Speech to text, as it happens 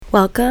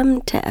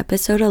Welcome to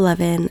episode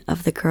 11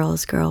 of the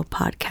Girls Girl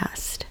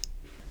podcast.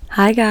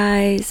 Hi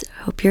guys,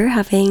 hope you're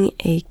having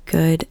a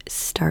good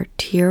start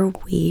to your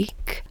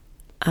week.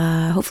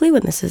 Hopefully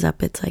when this is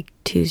up, it's like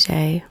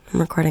Tuesday. I'm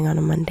recording on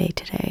a Monday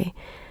today.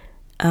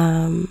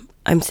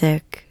 I'm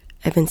sick.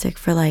 I've been sick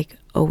for like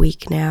a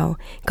week now.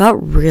 It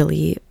got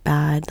really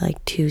bad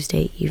like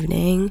Tuesday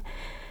evening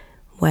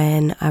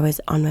when I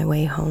was on my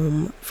way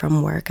home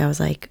from work. I was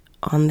like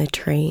on the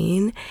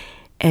train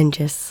and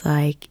just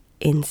like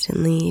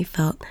instantly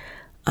felt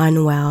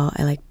unwell.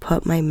 I like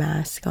put my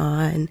mask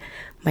on,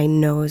 my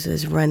nose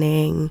was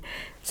running.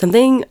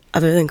 Something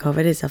other than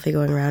COVID is definitely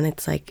going around.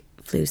 It's like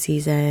flu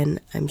season.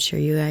 I'm sure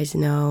you guys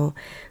know,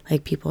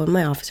 like people in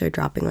my office are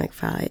dropping like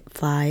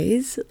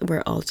flies.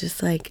 We're all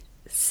just like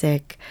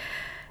sick,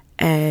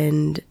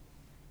 and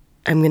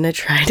I'm gonna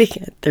try to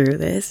get through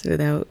this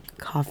without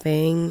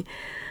coughing.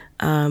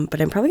 But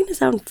I'm probably gonna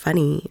sound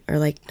funny or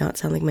like not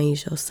sound like my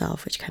usual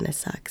self, which kind of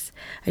sucks.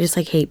 I just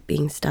like hate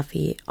being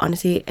stuffy.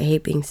 Honestly, I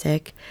hate being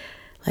sick.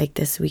 Like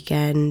this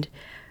weekend,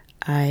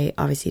 I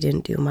obviously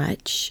didn't do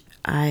much.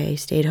 I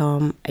stayed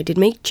home. I did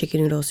make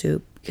chicken noodle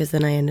soup because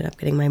then I ended up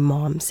getting my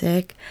mom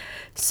sick.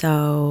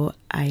 So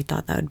I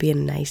thought that would be a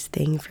nice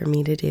thing for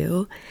me to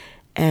do.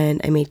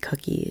 And I made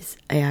cookies.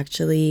 I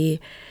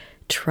actually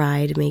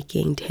tried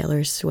making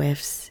Taylor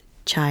Swift's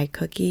chai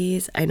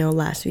cookies. I know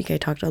last week I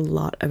talked a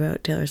lot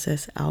about Taylor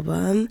Swift's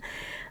album,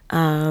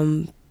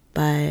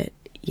 but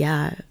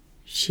yeah,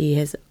 she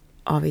has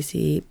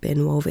obviously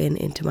been woven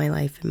into my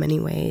life in many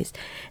ways,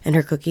 and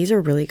her cookies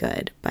are really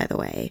good, by the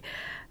way.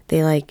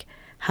 They like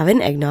have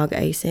an eggnog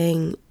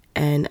icing,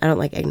 and I don't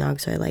like eggnog,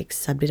 so I like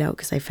subbed it out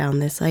because I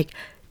found this like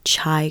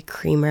chai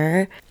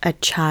creamer, a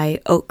chai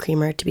oat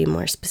creamer to be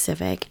more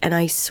specific, and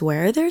I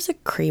swear there's a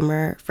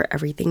creamer for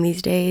everything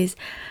these days.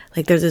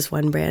 Like there's this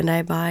one brand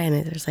I buy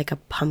and there's like a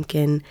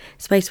pumpkin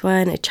spice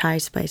one, a chai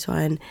spice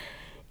one.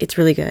 It's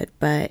really good.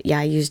 But yeah,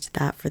 I used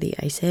that for the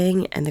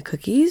icing, and the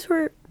cookies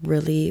were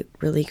really,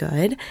 really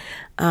good.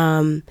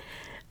 And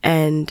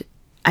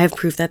I have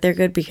proof that they're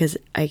good because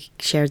I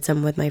shared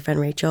some with my friend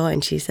Rachel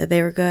and she said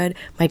they were good.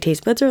 My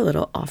taste buds are a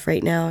little off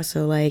right now,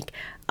 so like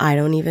I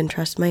don't even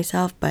trust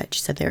myself, but she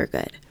said they were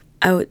good.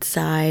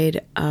 Outside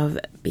of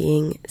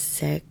being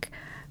sick,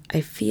 I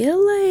feel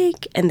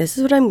like, and this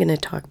is what I'm going to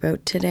talk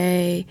about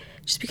today,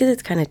 just because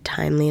it's kind of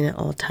timely and it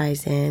all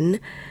ties in,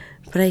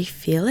 but I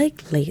feel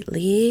like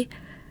lately,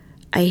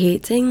 I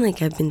hate saying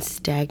like I've been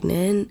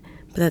stagnant,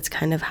 but that's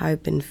kind of how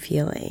I've been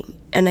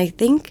feeling. And I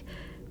think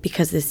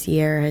because this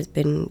year has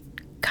been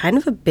kind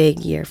of a big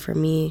year for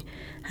me,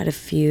 had a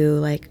few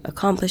like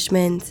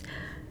accomplishments,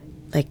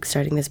 like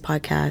starting this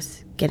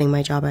podcast, getting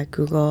my job at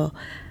Google.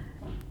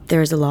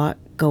 There's a lot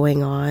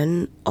going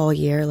on all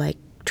year, like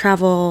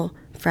travel,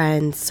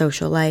 friends,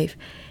 social life,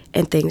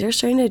 and things are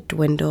starting to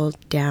dwindle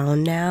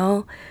down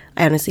now.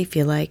 I honestly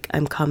feel like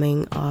I'm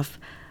coming off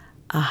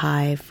a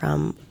high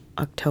from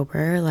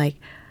October, like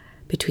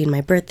between my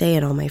birthday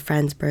and all my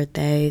friends'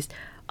 birthdays.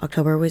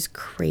 October was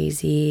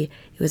crazy.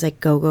 It was like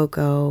go, go,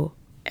 go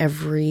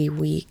every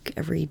week,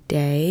 every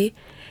day.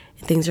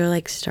 And things are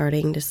like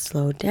starting to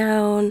slow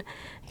down.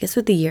 I guess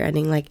with the year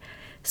ending, like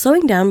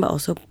slowing down, but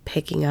also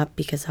picking up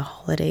because the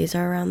holidays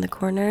are around the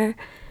corner.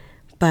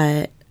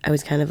 But I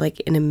was kind of like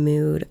in a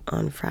mood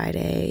on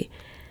Friday,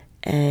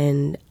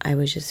 and I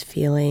was just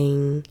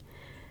feeling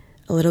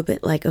a little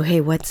bit like,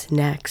 okay, what's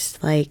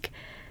next? Like,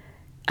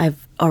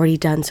 I've already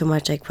done so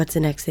much, like, what's the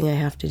next thing I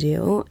have to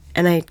do?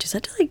 And I just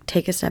had to like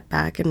take a step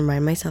back and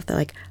remind myself that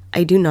like,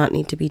 I do not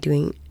need to be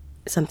doing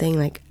something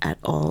like at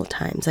all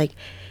times. Like,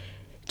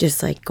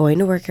 just like going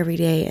to work every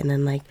day and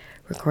then like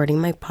recording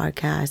my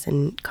podcast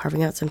and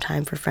carving out some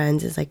time for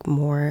friends is like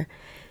more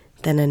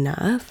than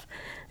enough.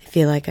 I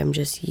feel like I'm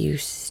just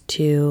used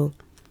to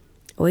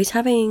always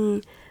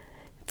having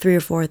 3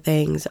 or 4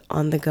 things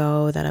on the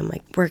go that I'm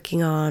like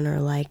working on or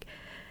like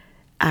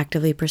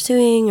actively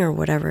pursuing or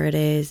whatever it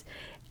is.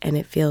 And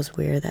it feels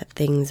weird that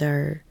things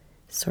are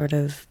sort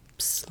of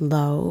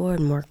slow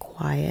and more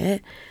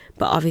quiet.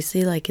 But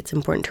obviously like it's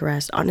important to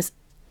rest.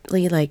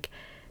 Honestly, like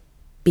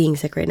being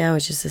sick right now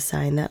is just a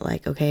sign that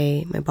like,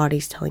 okay, my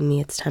body's telling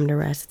me it's time to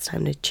rest. It's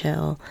time to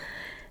chill.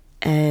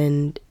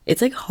 And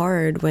it's like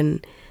hard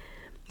when,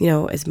 you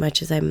know, as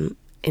much as I'm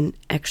an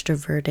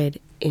extroverted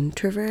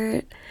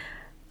introvert,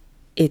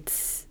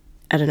 it's,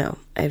 I don't know,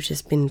 I've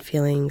just been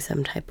feeling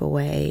some type of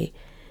way.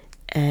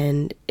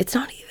 And it's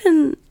not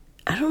even,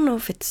 I don't know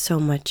if it's so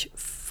much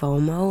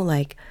FOMO.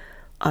 Like,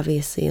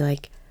 obviously,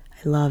 like,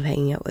 I love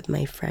hanging out with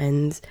my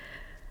friends,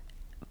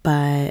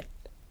 but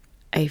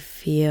I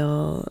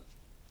feel,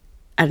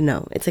 I don't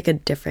know, it's like a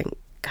different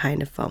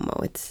kind of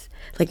FOMO. It's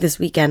like this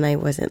weekend I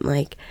wasn't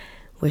like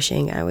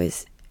wishing I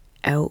was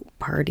out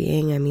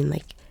partying. I mean,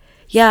 like,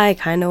 yeah, I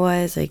kind of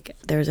was. Like,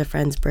 there was a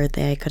friend's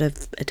birthday I could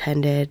have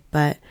attended,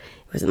 but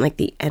it wasn't like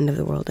the end of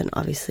the world. And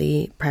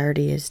obviously,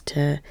 priority is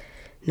to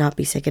not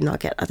be sick and not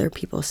get other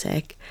people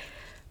sick.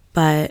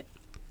 But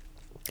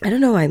I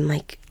don't know. I'm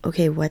like,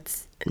 okay,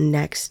 what's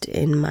next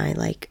in my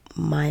like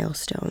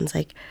milestones?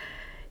 Like,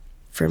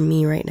 for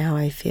me right now,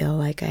 I feel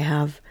like I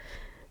have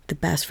the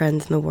best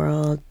friends in the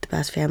world, the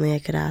best family I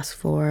could ask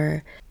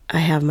for. I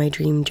have my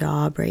dream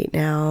job right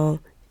now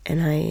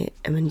and I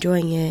am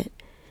enjoying it.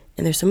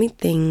 And there's so many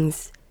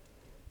things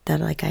that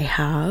like I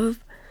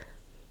have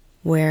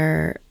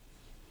where,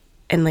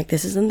 and like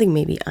this is something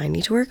maybe I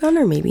need to work on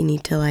or maybe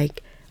need to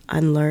like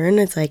unlearn.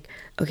 It's like,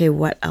 okay,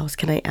 what else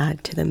can I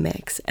add to the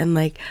mix? And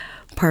like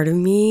part of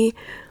me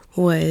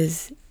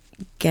was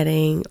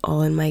getting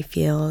all in my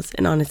feels,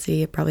 and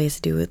honestly it probably has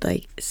to do with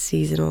like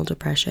seasonal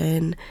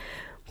depression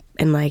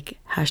and like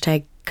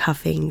hashtag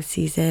cuffing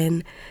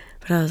season.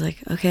 But I was like,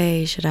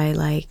 okay, should I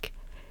like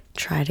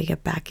try to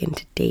get back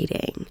into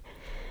dating?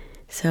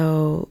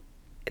 So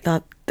I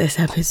thought this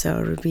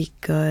episode would be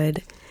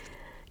good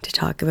to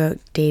talk about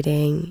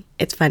dating.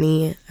 It's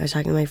funny, I was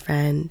talking to my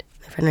friend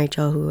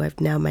Rachel, who I've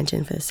now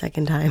mentioned for the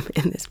second time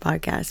in this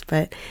podcast,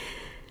 but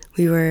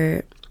we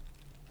were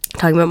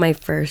talking about my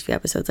first few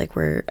episodes, like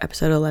we're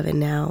episode 11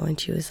 now, and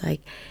she was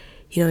like,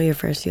 you know, your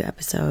first few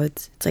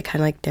episodes, it's like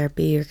kind of like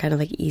therapy, you're kind of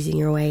like easing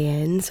your way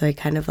in. So I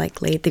kind of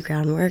like laid the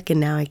groundwork,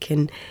 and now I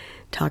can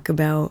talk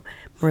about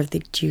more of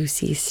the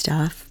juicy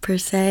stuff per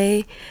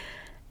se.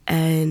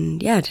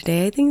 And yeah,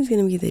 today I think is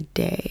gonna be the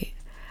day.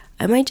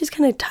 I might just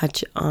kind of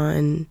touch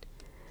on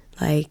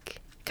like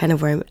kind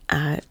of where I'm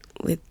at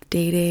with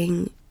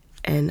dating,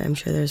 and I'm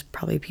sure there's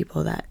probably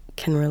people that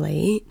can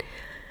relate,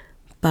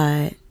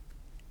 but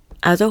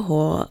as a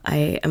whole,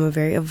 I am a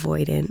very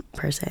avoidant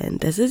person.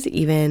 This is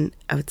even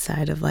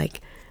outside of like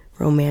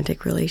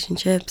romantic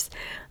relationships.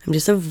 I'm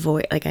just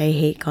like I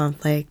hate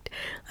conflict.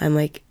 I'm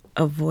like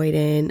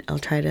avoidant. I'll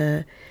try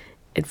to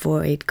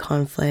avoid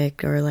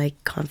conflict or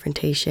like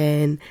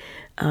confrontation.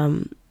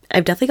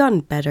 I've definitely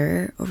gotten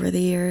better over the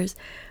years,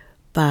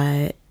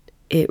 but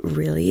it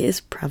really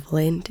is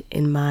prevalent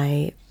in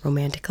my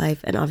romantic life.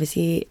 And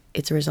obviously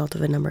it's a result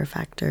of a number of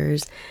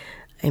factors.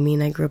 I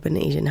mean, I grew up in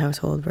an Asian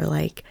household where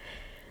like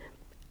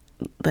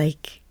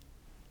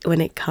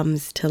when it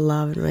comes to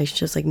love and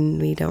relationships, like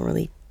we don't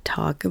really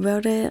talk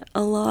about it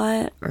a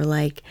lot, or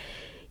like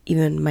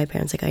even my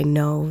parents, like I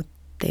know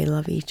they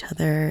love each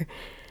other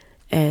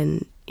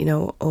and you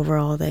know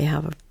overall they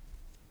have a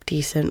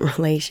decent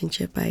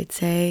relationship, I'd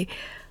say,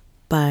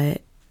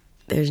 but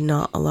there's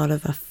not a lot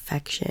of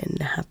affection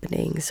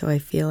happening. So I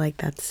feel like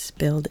that's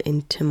spilled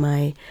into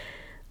my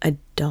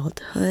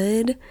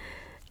adulthood.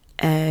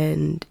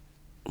 And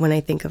when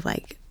I think of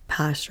like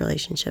past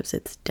relationships,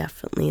 it's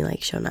definitely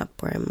like shown up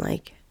where I'm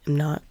like, I'm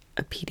not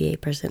a PDA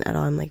person at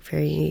all. I'm like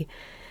very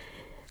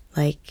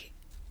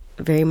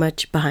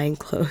much behind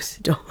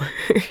closed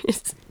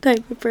doors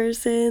type of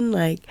person.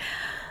 Like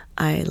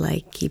I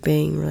like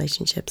keeping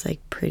relationships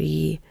like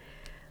pretty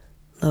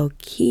low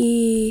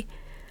key,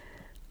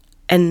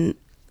 and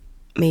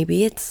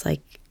maybe it's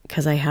like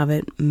because I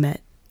haven't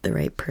met the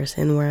right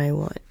person where I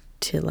want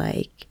to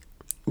like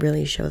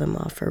really show them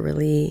off or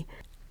really,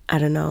 I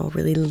don't know,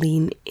 really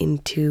lean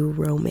into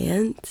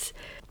romance.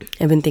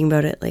 I've been thinking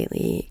about it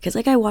lately because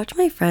like I watch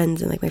my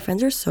friends, and like my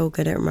friends are so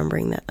good at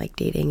remembering that like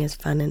dating is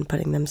fun and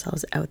putting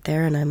themselves out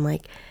there, and I'm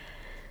like,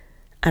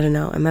 I don't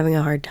know, I'm having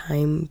a hard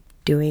time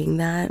doing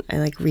that. I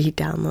like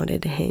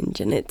re-downloaded Hinge,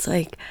 and it's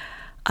like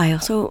I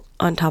also,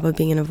 on top of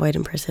being an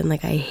avoidant person,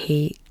 like I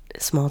hate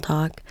small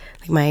talk.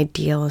 Like my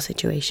ideal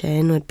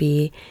situation would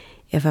be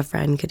if a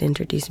friend could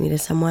introduce me to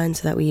someone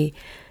so that we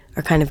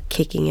are kind of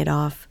kicking it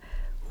off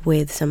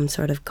with some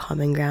sort of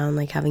common ground,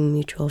 like having a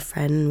mutual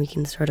friend, and we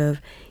can sort of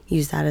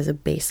use that as a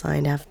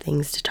baseline to have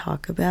things to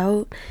talk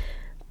about.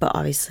 But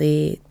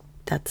obviously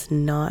that's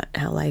not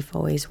how life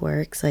always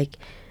works. Like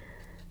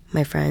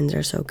my friends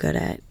are so good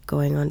at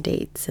going on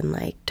dates and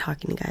like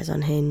talking to guys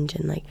on Hinge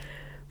and like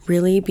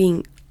really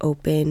being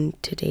open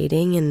to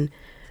dating, and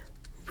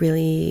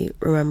really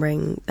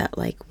remembering that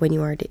like when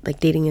you are like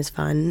dating is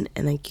fun,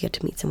 and like you get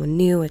to meet someone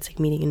new. It's like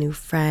meeting a new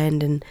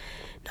friend, and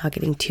not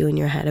getting too in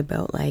your head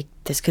about like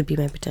this could be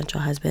my potential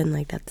husband.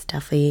 Like that's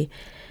definitely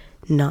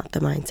not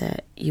the mindset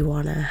you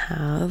want to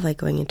have like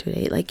going into a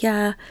date. Like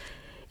yeah,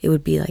 it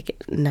would be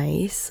like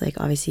nice, like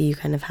obviously you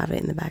kind of have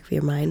it in the back of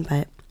your mind,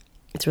 but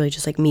it's really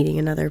just like meeting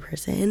another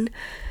person.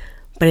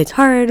 But it's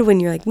hard when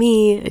you're like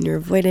me and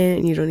you're avoidant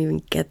and you don't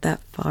even get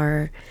that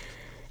far.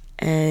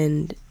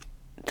 And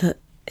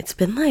it's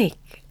been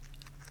like,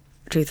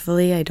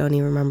 truthfully, I don't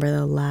even remember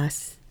the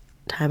last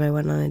time I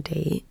went on a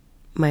date.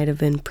 Might have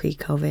been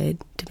pre-COVID,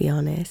 to be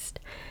honest.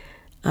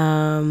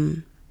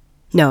 No,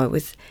 it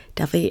was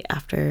definitely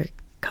after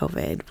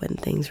COVID when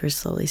things were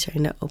slowly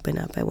starting to open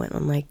up. I went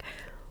on like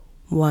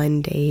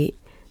one date,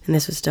 and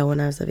this was still when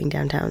I was living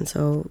downtown,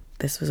 so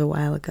this was a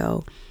while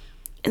ago.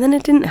 And then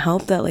it didn't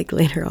help that like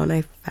later on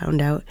I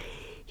found out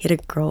he had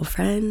a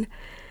girlfriend.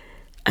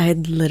 I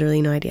had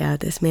literally no idea.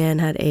 This man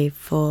had a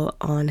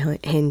full-on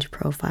Hinge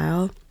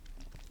profile,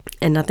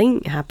 and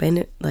nothing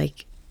happened.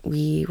 Like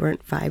we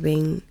weren't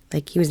vibing.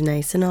 Like he was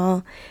nice and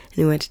all, and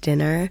we went to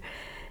dinner,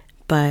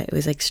 but it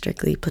was like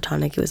strictly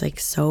platonic. It was like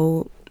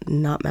so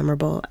not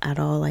memorable at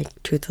all. Like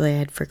truthfully, I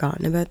had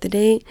forgotten about the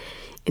date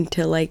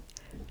until like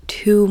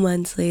 2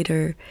 months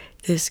later,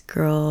 this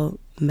girl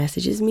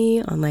messages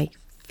me on like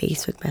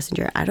Facebook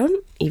Messenger. I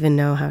don't even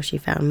know how she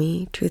found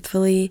me,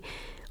 truthfully,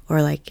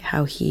 or like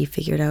how he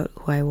figured out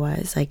who I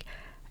was. Like,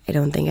 I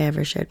don't think I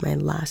ever shared my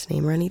last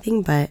name or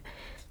anything, but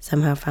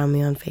somehow found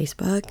me on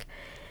Facebook.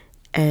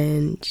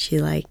 And she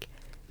like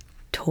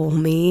told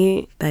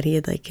me that he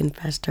had like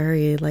confessed to her.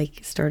 He like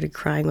started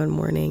crying one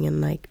morning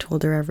and like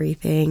told her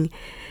everything.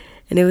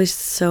 And it was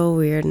so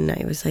weird, and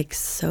I was like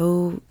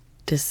so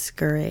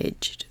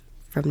discouraged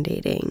from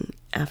dating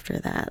after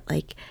that.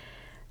 Like,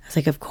 I was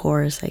like, of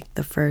course, like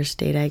the first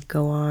date I'd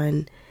go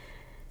on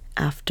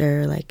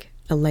after like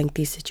a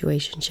lengthy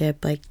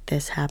situationship, like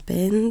this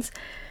happens.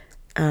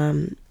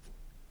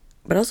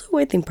 But also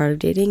I think part of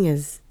dating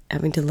is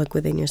having to look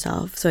within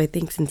yourself. So I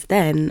think since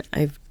then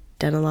I've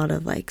done a lot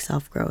of like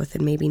self-growth,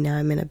 and maybe now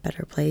I'm in a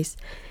better place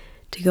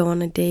to go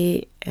on a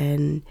date.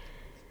 And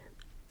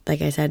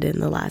like I said in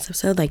the last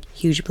episode, like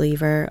huge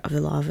believer of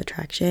the law of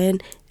attraction.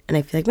 And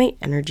I feel like my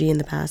energy in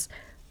the past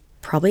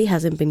probably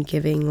hasn't been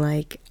giving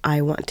like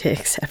I want to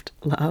accept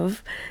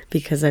love,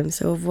 because I'm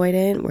so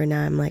avoidant, where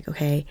now I'm like,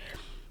 okay,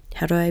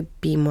 how do I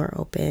be more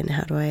open?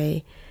 How do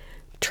I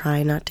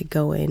try not to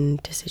go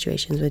into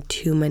situations with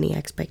too many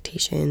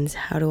expectations?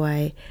 How do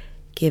I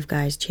give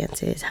guys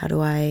chances? How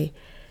do I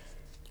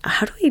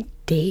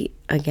date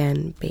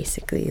again,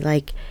 basically?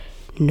 Like,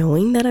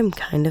 knowing that I'm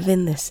kind of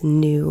in this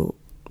new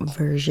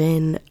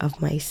version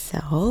of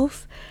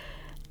myself,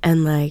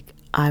 and like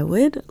I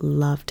would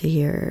love to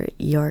hear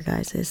your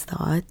guys'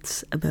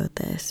 thoughts about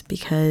this,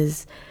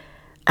 because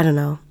I don't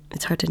know,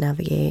 it's hard to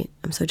navigate.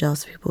 I'm so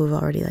jealous of people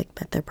who've already like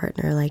met their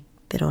partner. Like,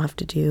 they don't have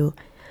to do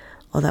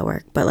all that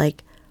work, but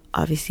like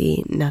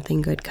obviously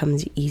nothing good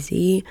comes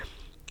easy.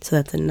 So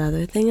that's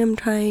another thing I'm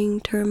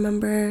trying to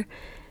remember,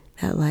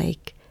 that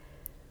like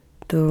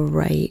the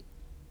right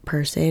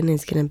person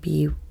is gonna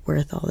be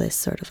worth all this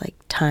sort of like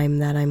time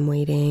that I'm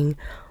waiting,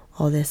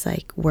 all this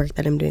like work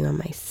that I'm doing on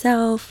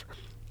myself.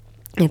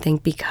 I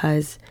think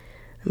because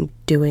I'm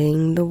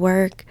doing the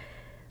work,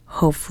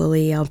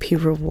 hopefully I'll be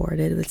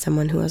rewarded with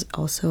someone who has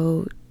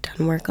also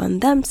done work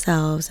on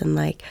themselves and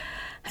like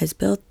has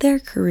built their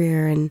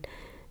career and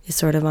is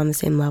sort of on the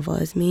same level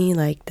as me.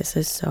 Like, this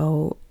is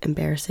so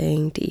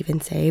embarrassing to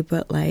even say,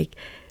 but like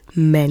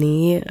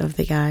many of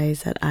the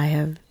guys that I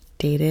have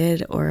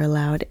dated or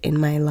allowed in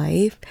my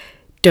life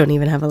don't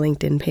even have a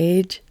LinkedIn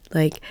page.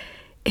 Like,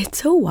 it's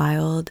so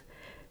wild.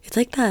 It's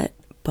like that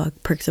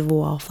book, Perks of a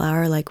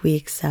Wallflower. Like, we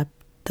accept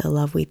the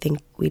love we think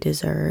we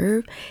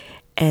deserve,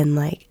 and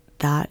like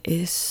that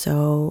is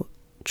so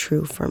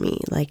true for me.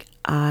 Like,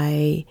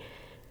 I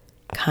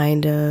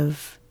kind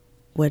of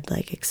would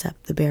like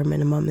accept the bare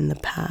minimum in the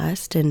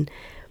past, and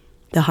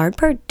the hard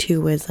part too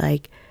was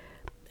like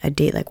I'd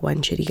date like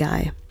one shitty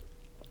guy,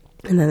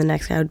 and then the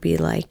next guy would be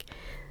like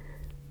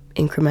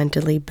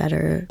incrementally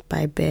better by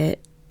a bit,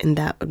 and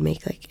that would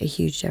make like a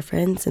huge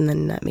difference. And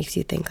then that makes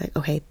you think like,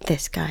 okay,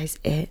 this guy's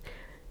it,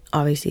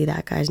 obviously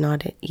that guy's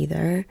not it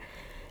either.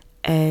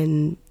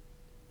 And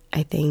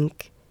I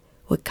think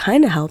what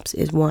kind of helps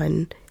is,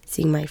 one,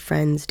 seeing my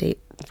friends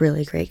date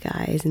really great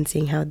guys and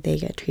seeing how they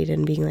get treated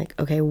and being like,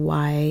 okay,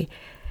 why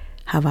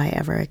have I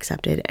ever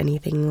accepted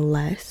anything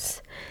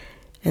less?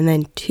 And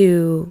then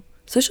two,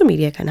 social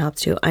media kind of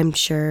helps too. I'm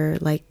sure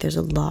like there's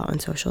a lot on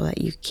social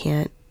that you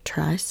can't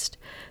trust,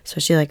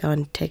 especially like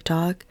on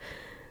TikTok.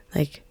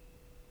 Like,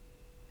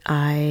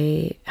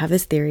 I have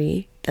this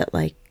theory that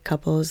like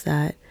couples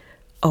that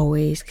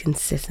always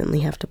consistently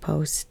have to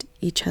post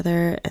each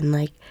other and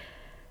like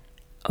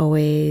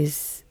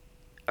always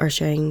are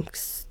sharing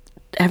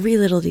every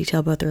little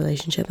detail about the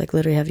relationship, like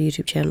literally have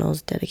YouTube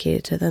channels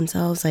dedicated to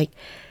themselves, like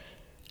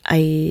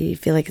I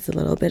feel like it's a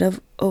little bit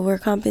of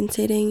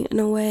overcompensating in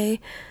a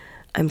way.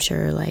 I'm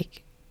sure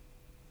like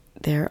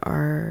there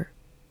are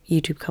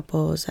YouTube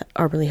couples that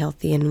are really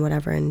healthy and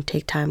whatever and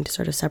take time to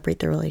sort of separate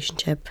their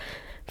relationship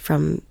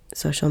from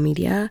social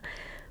media,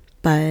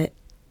 but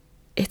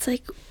it's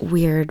like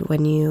weird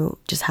when you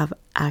just have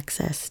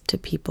access to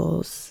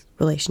people's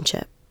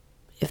relationship,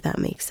 if that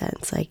makes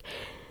sense. Like,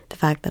 the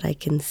fact that I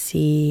can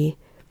see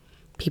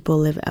people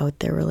live out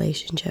their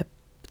relationship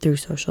through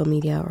social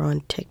media or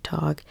on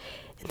TikTok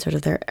and sort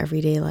of their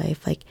everyday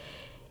life. Like,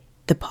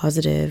 the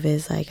positive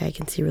is like I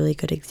can see really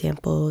good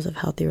examples of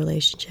healthy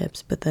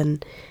relationships, but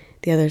then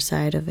the other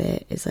side of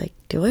it is like,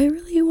 do I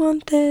really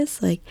want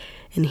this? Like,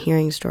 and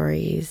hearing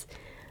stories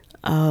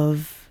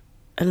of,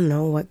 I don't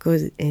know, what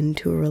goes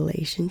into a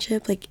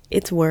relationship. Like,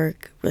 it's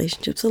work.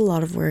 Relationships are a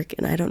lot of work,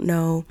 and I don't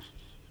know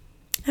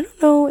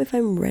if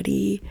I'm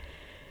ready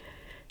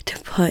to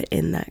put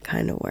in that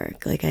kind of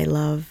work. Like, I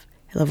love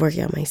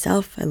working on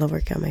myself. I love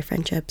working on my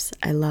friendships.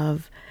 I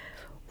love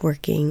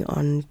working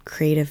on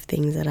creative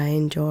things that I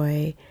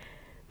enjoy,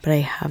 but I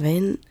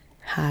haven't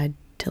had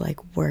to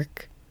like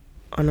work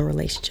on a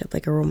relationship,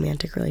 like a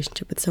romantic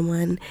relationship with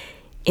someone,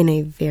 in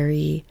a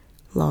very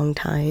long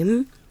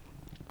time.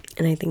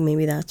 And I think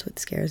maybe that's what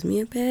scares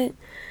me a bit,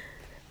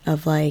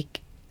 of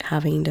like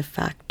having to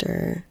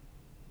factor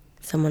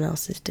someone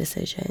else's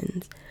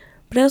decisions.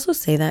 But I also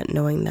say that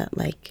knowing that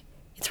like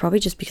it's probably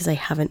just because I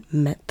haven't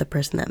met the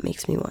person that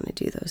makes me want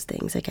to do those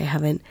things. Like, I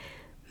haven't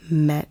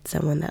met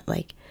someone that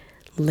like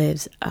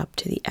lives up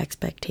to the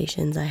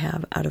expectations I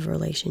have out of a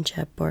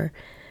relationship, or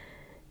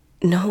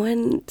no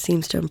one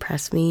seems to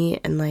impress me.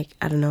 And like,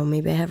 I don't know,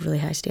 maybe I have really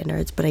high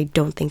standards, but I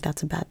don't think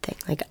that's a bad thing.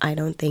 Like, I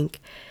don't think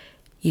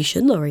you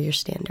should lower your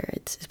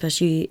standards,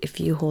 especially if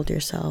you hold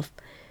yourself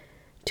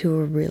to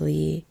a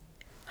really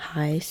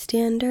high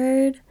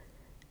standard.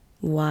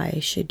 Why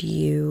should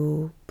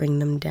you bring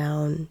them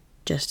down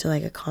just to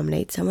like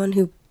accommodate someone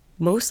who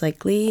most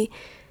likely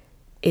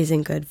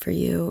isn't good for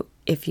you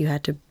if you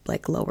had to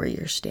like lower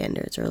your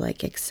standards or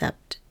like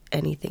accept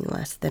anything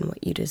less than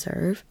what you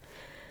deserve?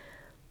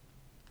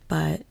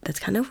 But that's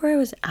kind of where I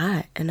was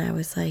at. And I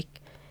was like,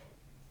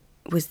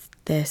 was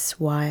this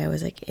why I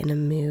was like in a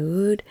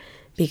mood?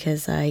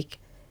 Because like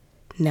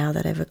now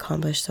that I've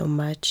accomplished so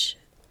much,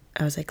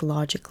 I was like,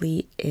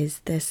 logically, is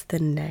this the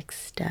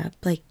next step?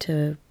 Like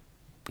to,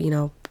 you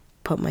know,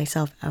 put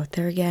myself out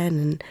there again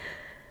and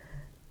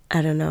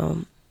I don't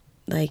know,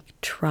 like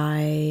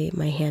try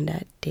my hand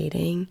at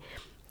dating.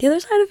 The other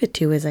side of it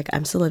too is like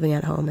I'm still living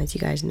at home, as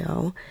you guys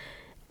know,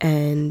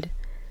 and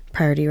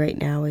priority right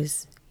now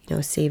is, you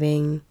know,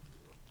 saving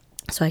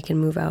so I can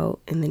move out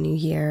in the new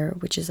year,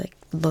 which is like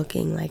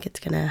looking like it's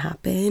gonna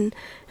happen,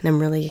 and I'm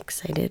really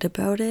excited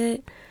about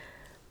it.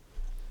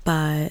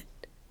 But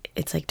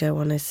it's like, do I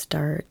want to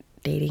start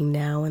dating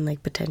now and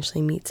like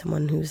potentially meet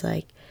someone who's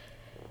like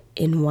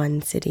in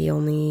one city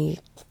only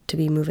to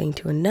be moving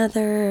to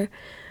another?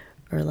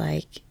 Or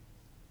like,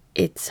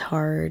 it's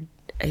hard,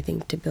 I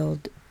think, to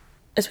build,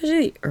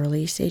 especially the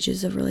early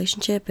stages of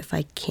relationship, if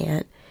I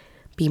can't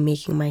be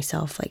making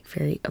myself like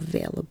very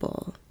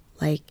available.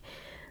 Like,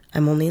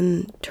 I'm only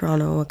in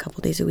Toronto a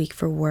couple days a week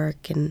for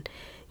work, and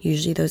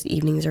usually those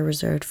evenings are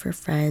reserved for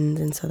friends,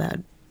 and so that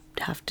would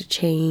have to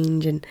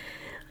change. And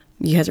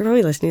you guys are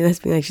probably listening to this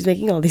being like, she's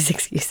making all these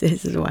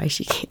excuses as to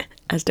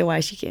why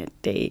she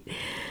can't date.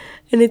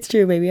 And it's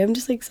true, maybe I'm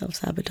just like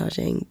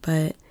self-sabotaging,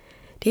 but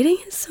dating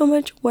is so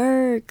much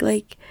work.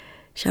 Like,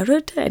 shout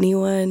out to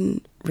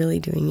anyone really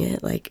doing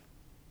it. Like,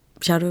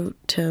 shout out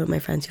to my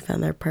friends who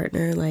found their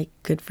partner. Like,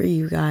 good for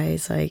you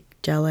guys. Like,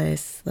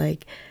 jealous.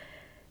 Like,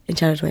 and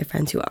shout out to my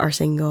friends who are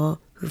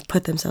single, who've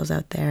put themselves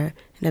out there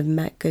and have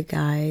met good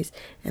guys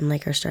and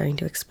like are starting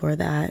to explore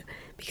that,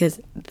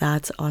 because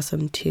that's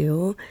awesome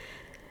too.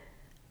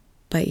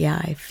 But yeah,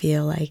 I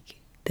feel like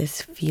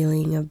this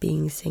feeling of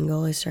being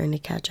single is starting to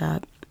catch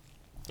up.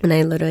 And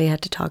I literally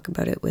had to talk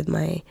about it with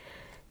my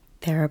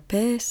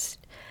therapist,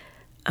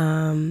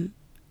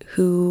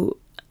 who,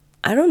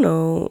 I don't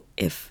know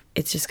if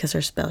it's just because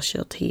her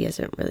specialty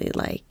isn't really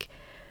like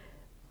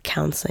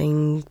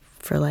counseling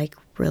for like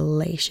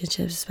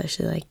relationships,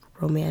 especially like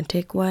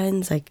romantic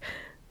ones. Like,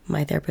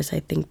 my therapist, I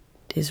think,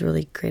 is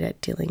really great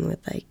at dealing with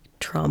like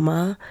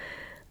trauma,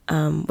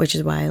 which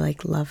is why I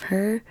like love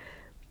her.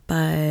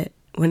 But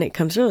when it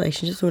comes to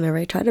relationships, whenever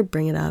I try to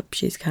bring it up,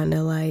 she's kind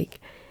of like,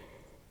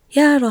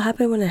 yeah, it'll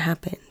happen when it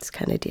happens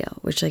kind of deal,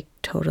 which like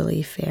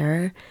totally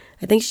fair.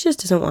 I think she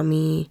just doesn't want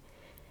me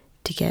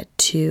to get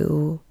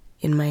too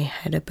in my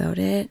head about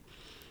it.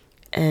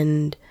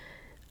 And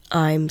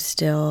I'm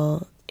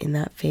still in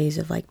that phase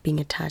of like being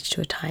attached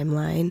to a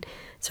timeline,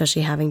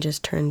 especially having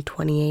just turned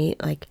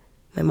 28. Like,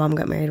 my mom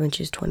got married when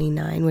she was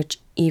 29, which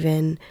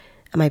even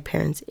at my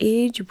parents'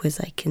 age was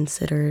like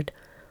considered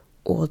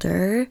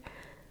older.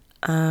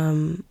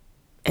 And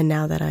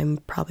now that I'm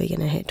probably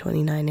gonna hit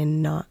 29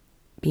 and not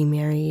be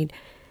married,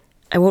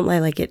 I won't lie,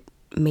 like it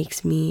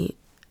makes me,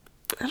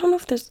 I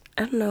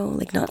don't know,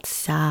 like not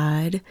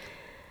sad,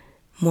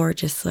 more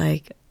just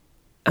like,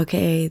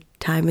 okay,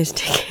 time is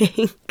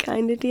ticking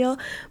kind of deal.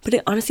 But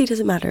it honestly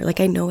doesn't matter. Like,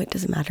 I know it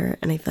doesn't matter,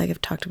 and I feel like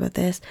I've talked about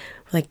this,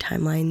 like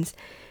timelines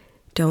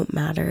don't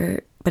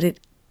matter, but it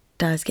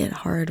does get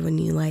hard when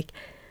you like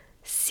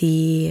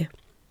see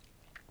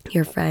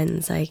your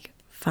friends like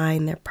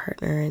find their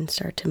partner and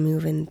start to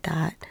move in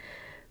that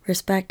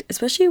respect,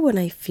 especially when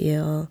I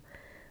feel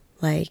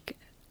like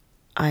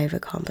I've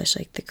accomplished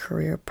like the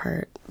career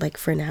part. Like,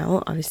 for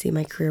now, obviously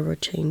my career will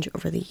change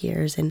over the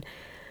years and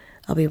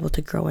I'll be able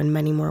to grow in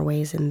many more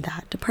ways in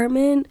that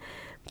department,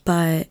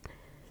 but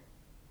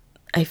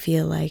I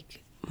feel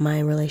like my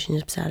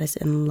relationship status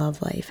and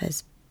love life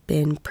has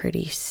been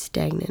pretty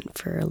stagnant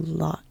for a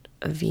lot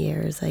of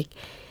years. Like,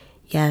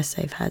 yes,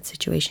 I've had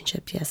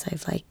situationships, yes,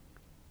 I've like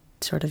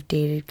sort of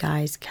dated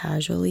guys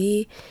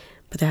casually,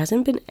 but there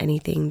hasn't been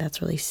anything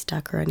that's really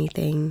stuck or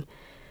anything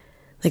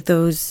like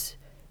those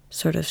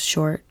sort of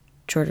shorter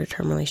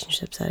term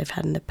relationships that I've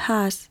had in the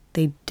past.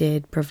 They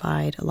did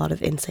provide a lot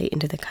of insight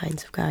into the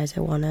kinds of guys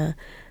I want to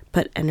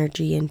put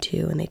energy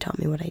into, and they taught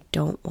me what I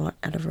don't want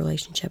out of a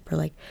relationship, or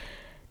like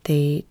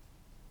they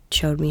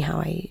showed me how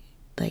I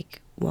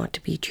like want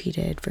to be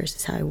treated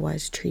versus how I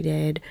was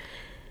treated.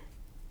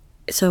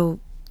 So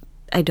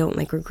I don't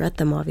like regret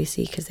them,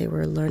 obviously, because they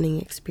were learning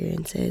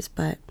experiences,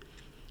 but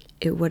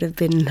it would have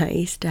been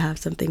nice to have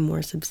something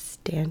more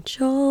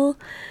substantial,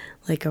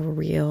 like a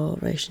real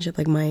relationship.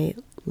 Like, my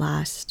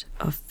last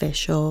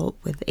official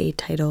with a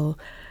title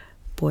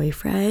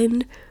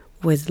boyfriend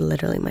was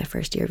literally my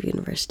first year of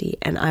university,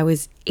 and I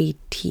was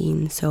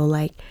 18. So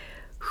like,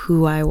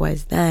 who I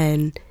was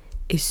then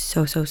is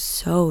so, so,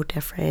 so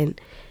different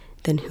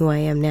than who I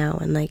am now.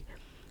 And like,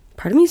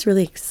 part of me is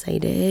really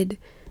excited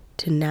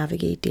to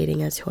navigate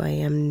dating as who I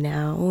am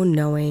now,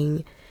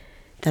 knowing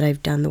that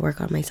I've done the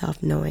work on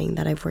myself, knowing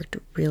that I've worked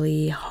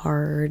really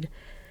hard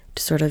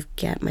to sort of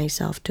get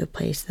myself to a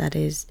place that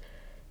is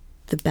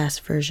the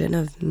best version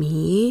of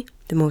me,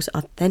 the most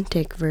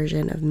authentic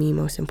version of me,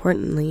 most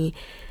importantly,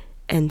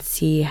 and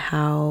see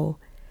how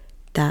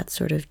that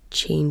sort of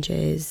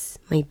changes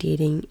my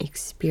dating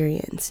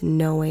experience,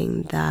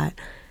 knowing that,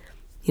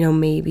 you know,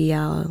 maybe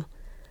I'll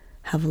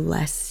have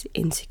less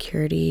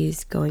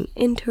insecurities going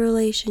into a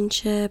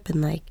relationship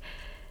and like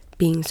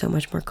being so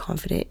much more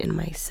confident in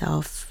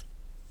myself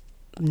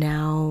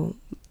now.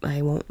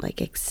 I won't like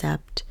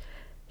accept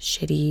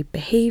shitty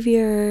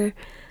behavior.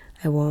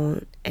 I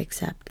won't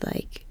accept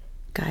like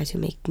guys who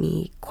make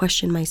me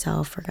question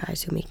myself or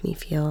guys who make me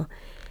feel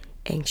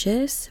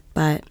anxious.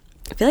 But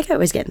I feel like I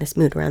always get in this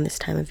mood around this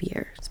time of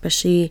year,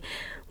 especially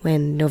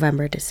when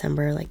November,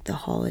 December, like the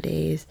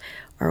holidays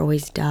are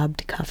always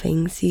dubbed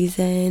cuffing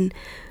season,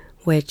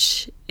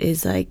 which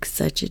is like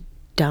such a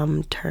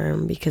dumb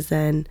term because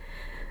then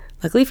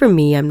luckily for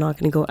me, I'm not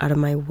going to go out of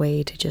my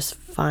way to just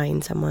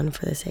find someone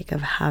for the sake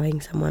of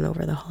having someone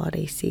over the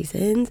holiday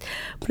seasons.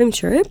 But I'm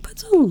sure it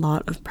puts a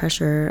lot of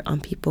pressure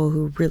on people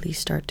who really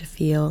start to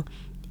feel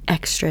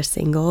extra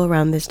single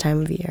around this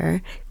time of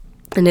year.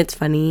 And it's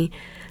funny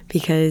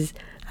because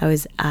I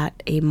was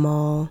at a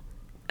mall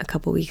a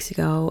couple weeks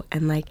ago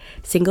and like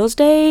Singles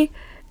Day,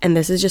 and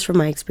this is just from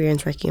my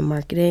experience working in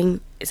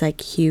marketing, is like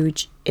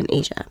huge in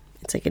Asia.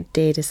 It's like a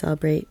day to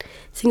celebrate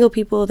single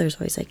people. There's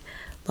always like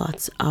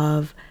lots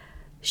of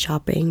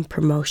shopping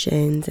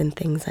promotions and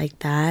things like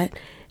that,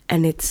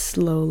 and it's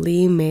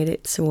slowly made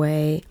its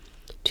way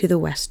to the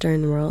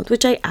Western world,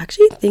 which I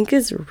actually think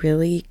is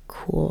really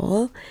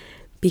cool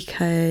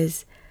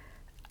because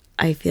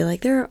I feel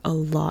like there are a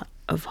lot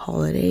of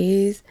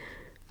holidays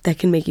that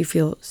can make you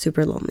feel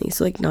super lonely.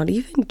 So like not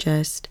even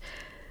just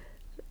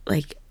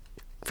like,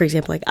 for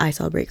example, like I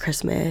celebrate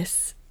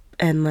Christmas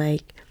and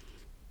like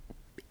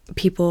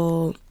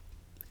people,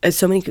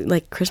 so many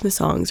like Christmas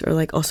songs or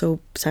like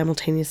also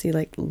simultaneously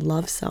like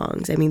love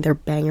songs. I mean, they're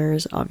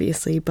bangers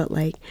obviously, but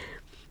like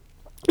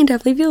it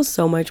definitely feels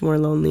so much more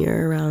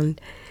lonelier around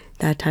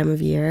that time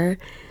of year.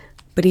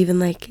 But even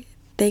like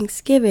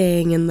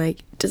Thanksgiving, and like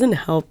it doesn't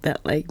help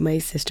that like my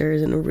sister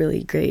is in a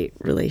really great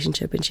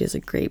relationship and she has a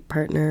great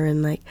partner,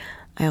 and like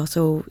I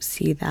also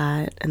see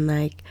that, and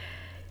like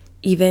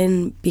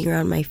even being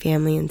around my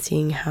family and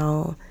seeing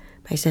how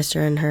my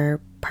sister and her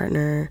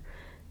partner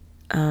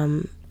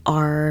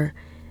are.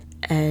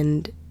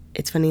 And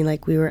it's funny,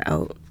 like we were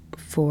out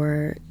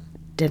for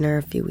dinner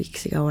a few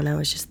weeks ago and I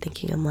was just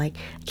thinking, I'm like,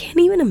 I can't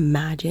even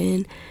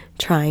imagine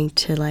trying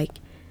to like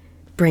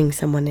bring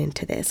someone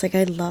into this. Like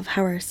I love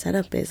how our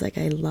setup is. Like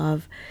I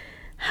love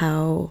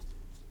how,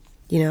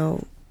 you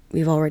know,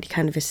 we've already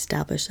kind of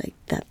established like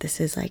that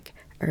this is like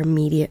our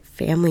immediate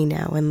family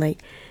now, and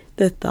like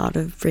the thought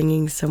of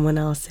bringing someone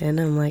else in,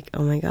 I'm like,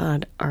 oh my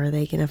god, are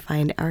they gonna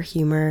find our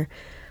humor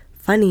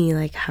funny?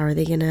 Like how are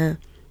they gonna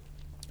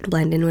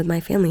blend in with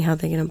my family? How are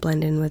they gonna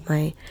blend in with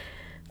my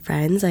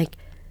friends? Like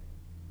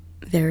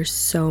there's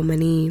so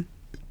many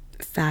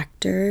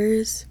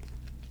factors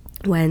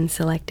when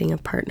selecting a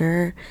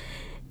partner,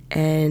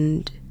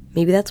 and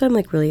maybe that's why I'm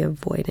like really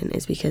avoidant,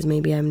 is because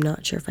maybe I'm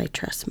not sure if I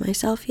trust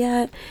myself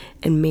yet,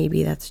 and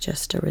maybe that's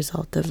just a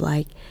result of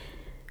like,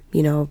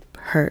 you know,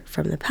 hurt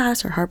from the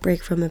past or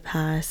heartbreak from the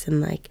past,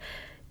 and like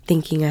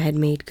thinking I had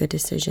made good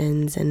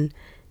decisions and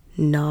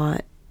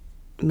not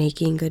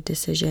making good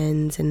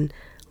decisions and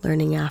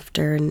learning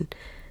after, and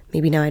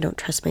maybe now I don't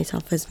trust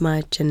myself as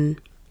much, and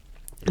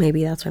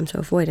maybe that's why I'm so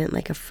avoidant,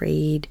 like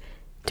afraid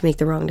to make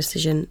the wrong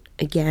decision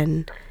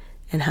again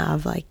and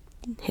have like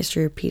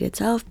history repeat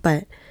itself.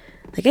 But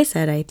like I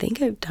said, I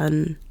think I've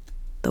done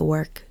the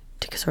work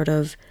to sort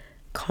of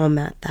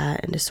combat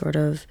that and to sort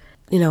of,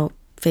 you know,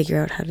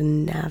 figure out how to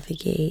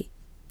navigate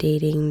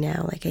dating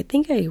now. Like I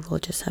think I will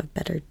just have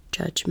better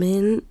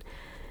judgment,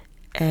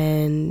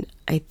 and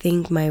I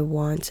think my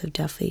wants have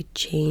definitely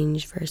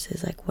changed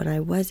versus like when I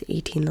was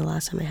 18 the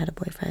last time I had a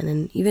boyfriend,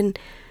 and even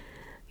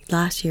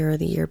last year or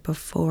the year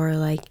before.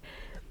 Like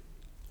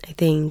I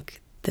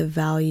think the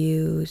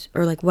values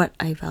or like what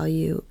I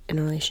value in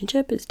a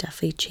relationship is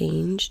definitely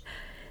changed.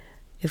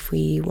 If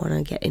we want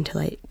to get into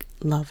like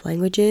love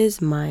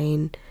languages,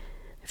 mine,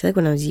 I feel like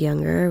when I was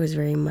younger it was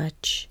very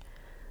much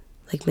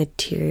like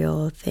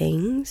material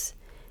things,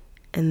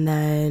 and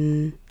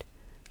then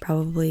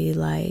probably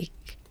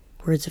like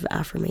words of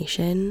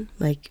affirmation.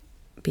 Like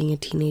being a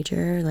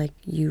teenager, like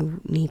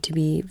you need to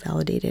be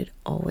validated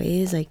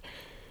always. Like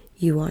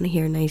you want to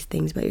hear nice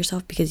things about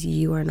yourself because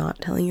you are not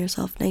telling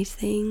yourself nice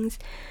things.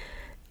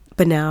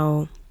 But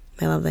now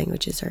my love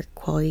languages are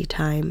quality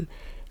time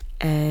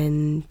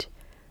and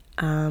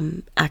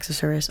acts of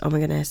service. Oh my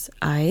goodness,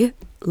 I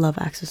love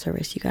acts of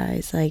service, you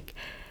guys. Like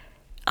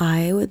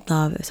I would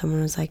love if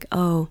someone was like,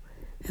 oh,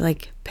 I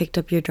like picked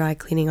up your dry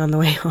cleaning on the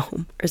way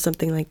home or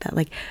something like that.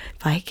 Like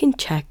if I can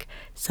check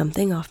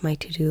something off my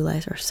to-do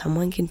list or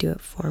someone can do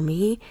it for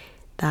me,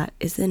 that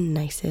is the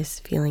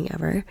nicest feeling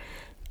ever.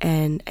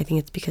 And I think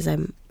it's because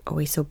I'm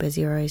always so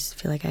busy, or I always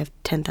feel like I have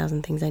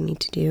 10,000 things I need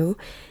to do.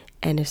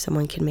 And if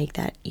someone can make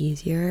that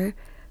easier,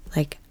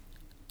 like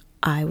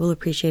I will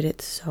appreciate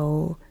it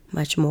so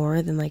much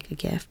more than like a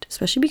gift,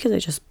 especially because I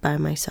just buy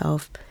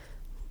myself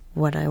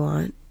what I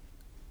want.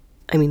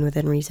 I mean,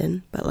 within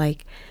reason, but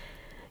like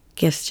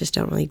gifts just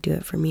don't really do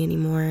it for me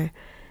anymore.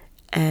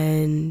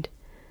 And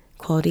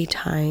quality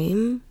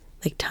time,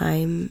 like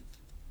time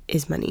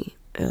is money,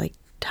 or like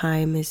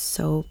time is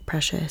so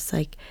precious.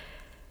 Like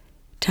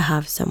to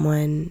have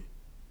someone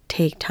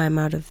take time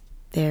out of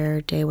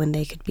their day when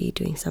they could be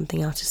doing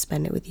something else to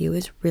spend it with you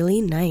is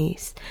really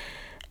nice.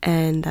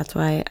 And that's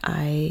why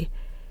I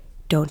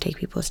don't take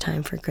people's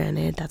time for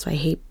granted. That's why I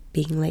hate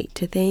being late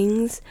to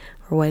things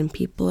or when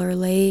people are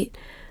late,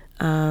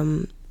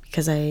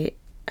 because I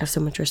have so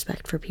much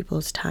respect for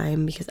people's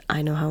time because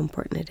I know how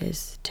important it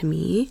is to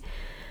me.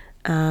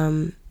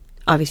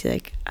 Obviously,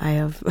 like I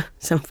have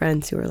some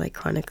friends who are like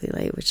chronically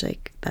late, which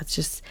like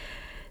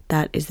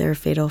that is their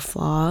fatal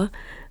flaw.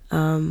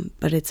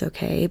 But it's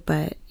okay.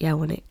 But yeah,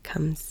 when it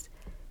comes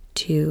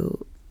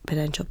to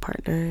potential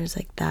partners,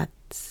 like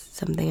that's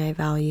something I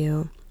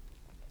value.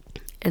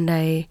 And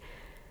I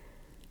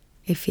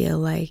feel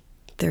like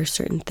there are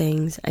certain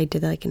things I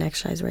did, like an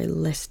exercise where I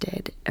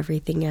listed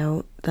everything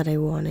out that I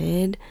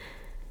wanted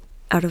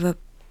out of a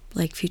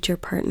like future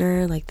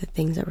partner, like the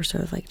things that were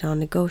sort of like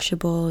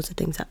non-negotiables, the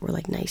things that were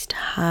like nice to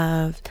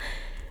have.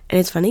 And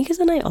it's funny because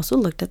then I also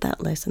looked at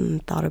that list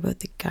and thought about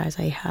the guys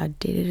I had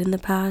dated in the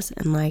past,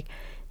 and like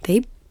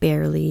they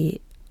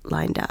barely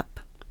lined up.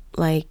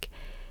 Like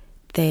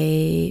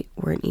they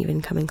weren't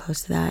even coming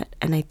close to that.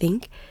 And I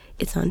think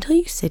it's not until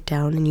you sit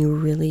down and you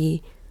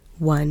really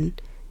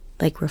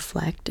like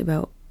reflect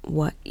about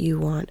what you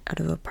want out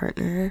of a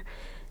partner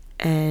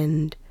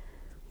and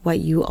what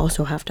you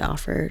also have to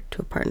offer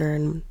to a partner,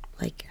 and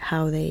like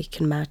how they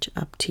can match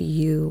up to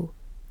you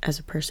as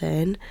a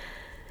person.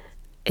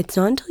 It's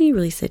not until you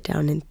really sit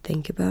down and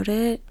think about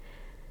it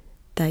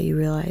that you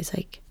realize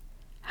like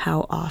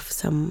how off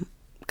some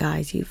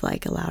guys you've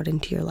like allowed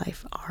into your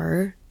life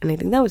are. And I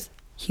think that was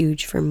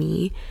huge for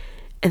me.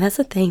 And that's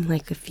the thing,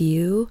 like if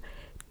you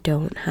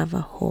don't have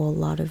a whole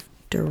lot of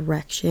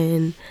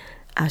direction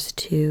as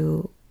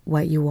to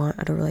what you want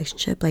out of a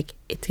relationship, like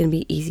it's gonna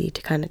be easy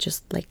to kind of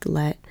just like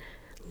let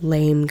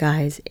lame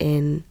guys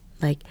in.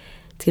 Like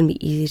it's gonna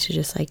be easy to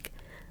just like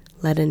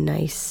let a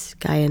nice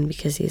guy in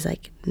because he's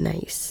like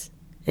nice,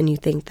 and you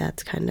think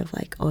that's kind of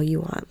like all you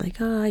want. Like,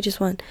 oh, I just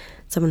want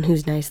someone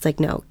who's nice. Like,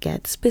 no,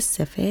 get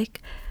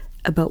specific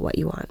about what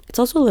you want. It's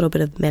also a little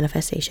bit of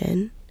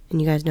manifestation,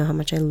 and you guys know how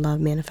much I love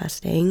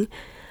manifesting.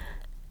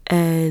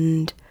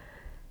 And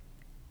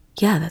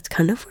yeah, that's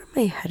kind of where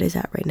my head is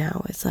at right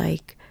now. It's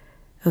like,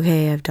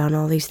 okay, I've done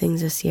all these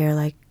things this year,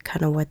 like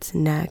kind of what's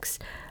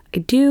next. I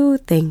do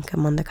think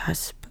I'm on the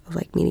cusp of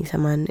like meeting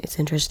someone. It's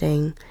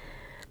interesting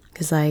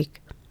because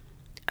like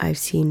I've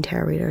seen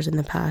tarot readers in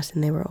the past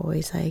and they were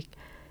always like,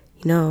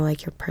 you know,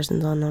 like your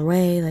person's on their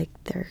way, like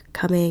they're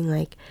coming,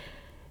 like,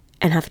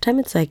 and half the time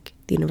it's like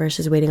the universe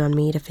is waiting on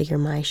me to figure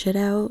my shit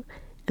out.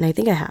 And I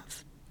think I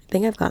have. I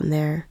think I've gotten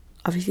there.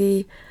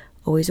 Obviously,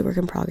 always a work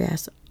in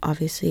progress.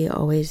 Obviously,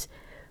 always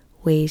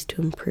ways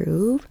to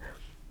improve.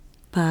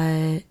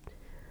 But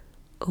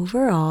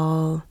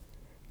overall,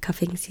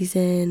 cuffing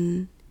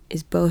season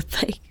is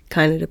both like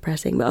kind of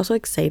depressing but also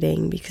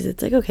exciting because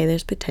it's like, okay,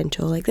 there's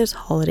potential. Like there's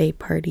holiday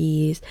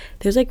parties,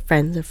 there's like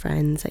friends of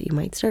friends that you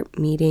might start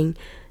meeting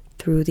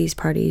through these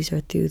parties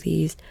or through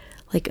these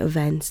like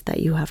events that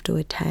you have to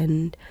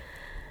attend,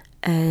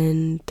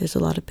 and there's a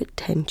lot of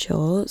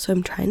potential. So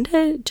I'm trying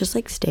to just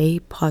like stay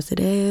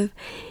positive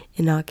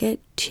and not get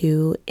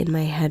too in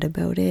my head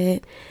about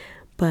it.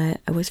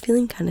 But I was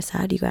feeling kind of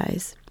sad, you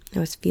guys. I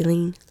was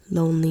feeling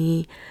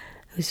lonely.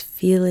 I was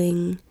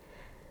feeling,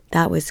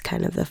 that was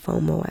kind of the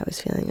FOMO I was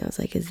feeling. I was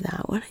like, is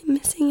that what I'm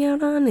missing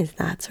out on? Is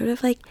that sort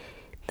of like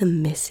the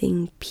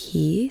missing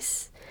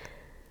piece?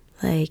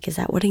 Like, is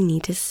that what I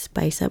need to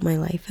spice up my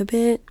life a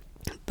bit?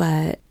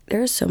 But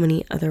there are so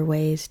many other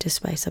ways to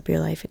spice up your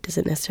life. It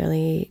doesn't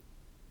necessarily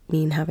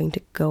mean having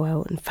to go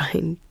out and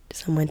find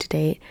someone to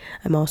date.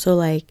 I'm also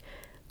like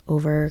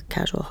over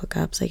casual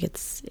hookups. Like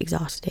it's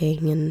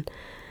exhausting, and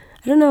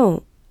I don't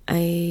know.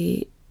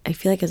 I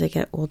feel like as I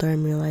get older,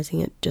 I'm realizing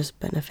it just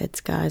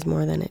benefits guys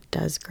more than it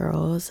does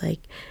girls.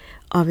 Like,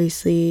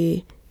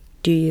 obviously,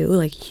 do you,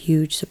 like,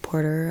 huge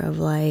supporter of,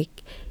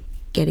 like,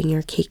 getting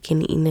your cake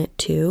and eating it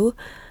too,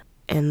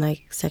 and,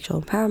 like,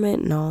 sexual empowerment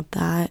and all of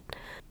that.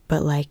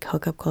 But, like,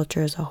 hookup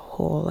culture as a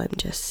whole, I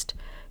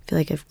feel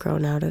like I've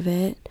grown out of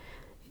it,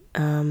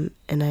 and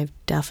I've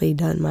definitely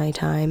done my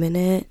time in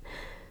it.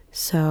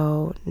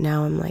 So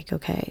now I'm like,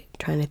 okay,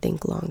 trying to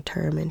think long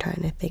term and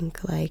trying to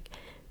think, like,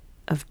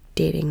 of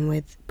dating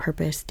with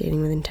purpose,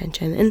 dating with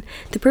intention. And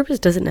the purpose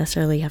doesn't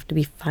necessarily have to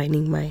be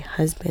finding my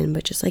husband,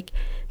 but just like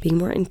being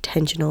more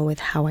intentional with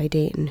how I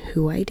date and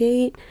who I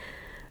date.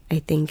 I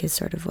think is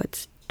sort of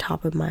what's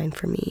top of mind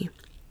for me.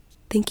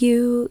 Thank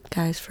you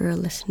guys for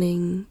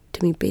listening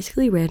to me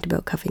basically rant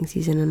about cuffing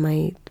season and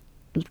my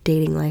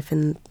dating life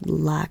and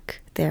lack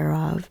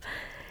thereof.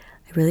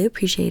 I really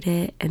appreciate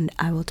it, and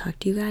I will talk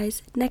to you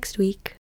guys next week.